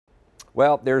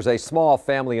Well, there's a small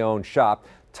family-owned shop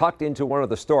tucked into one of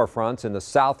the storefronts in the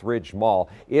Southridge Mall.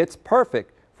 It's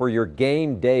perfect for your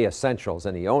game day essentials,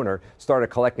 and the owner started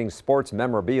collecting sports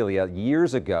memorabilia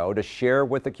years ago to share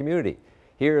with the community.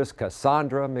 Here's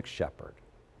Cassandra McShepard.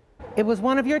 It was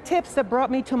one of your tips that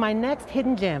brought me to my next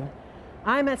hidden gem.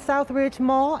 I'm at Southridge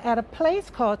Mall at a place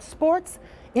called Sports,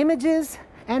 Images,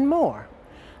 and More.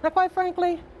 Now, quite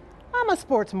frankly, I'm a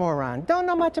sports moron. Don't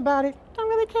know much about it, don't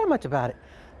really care much about it.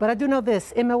 But I do know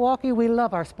this, in Milwaukee, we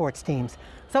love our sports teams.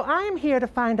 So I am here to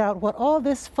find out what all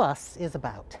this fuss is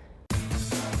about.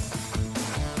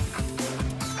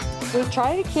 We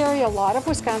try to carry a lot of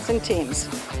Wisconsin teams.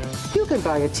 You can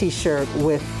buy a t-shirt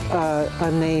with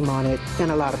a name on it in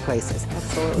a lot of places.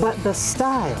 Absolutely. But the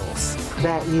styles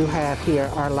that you have here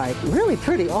are like really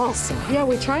pretty awesome. Yeah,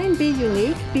 we try and be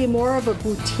unique, be more of a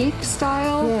boutique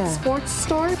style sports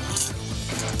store.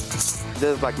 This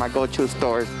is like my go-to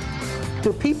store.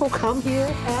 Do people come here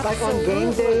like on Absolutely.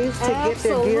 game days to get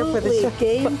their gear for the show?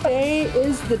 Game day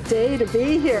is the day to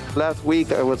be here. Last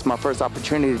week, it was my first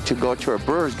opportunity to go to a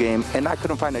Brewers game, and I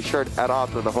couldn't find a shirt at all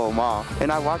through the whole mall.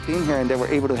 And I walked in here, and they were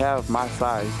able to have my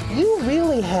size. You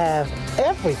really have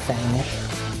everything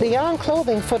beyond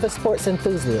clothing for the sports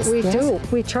enthusiast. We do.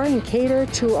 We try and cater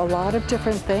to a lot of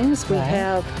different things. We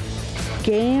have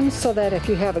games so that if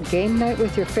you have a game night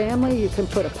with your family, you can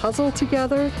put a puzzle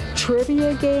together,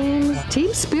 trivia games.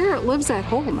 Team spirit lives at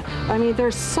home. I mean,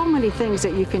 there's so many things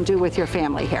that you can do with your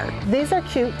family here. These are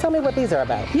cute. Tell me what these are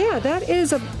about. Yeah, that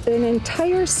is an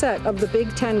entire set of the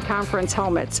Big Ten Conference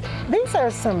helmets. These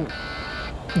are some,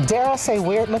 dare I say,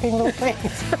 weird-looking little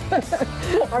things.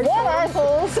 What are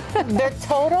those? They're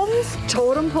totems?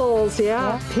 Totem poles,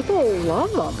 yeah. People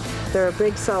love them. They're a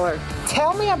big seller.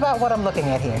 Tell me about what I'm looking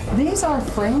at here. These are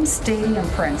framed stadium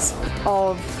prints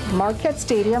of Marquette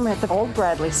Stadium at the old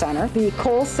Bradley Center, the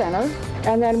Kohl Center,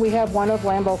 and then we have one of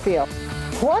Lambeau Field.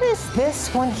 What is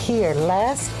this one here?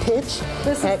 Last pitch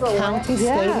at County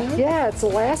Stadium? Yeah, it's the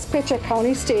last pitch at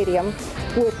County Stadium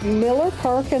with Miller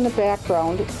Park in the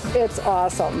background. It's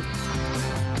awesome.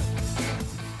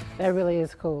 That really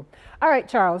is cool. All right,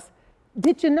 Charles,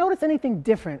 did you notice anything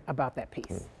different about that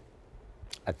piece?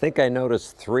 I think I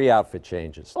noticed 3 outfit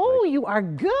changes. Oh, you are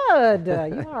good.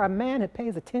 You are a man that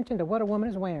pays attention to what a woman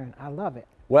is wearing. I love it.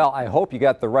 Well, I hope you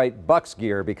got the right Bucks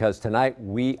gear, because tonight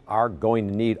we are going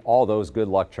to need all those good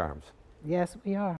luck charms. Yes, we are.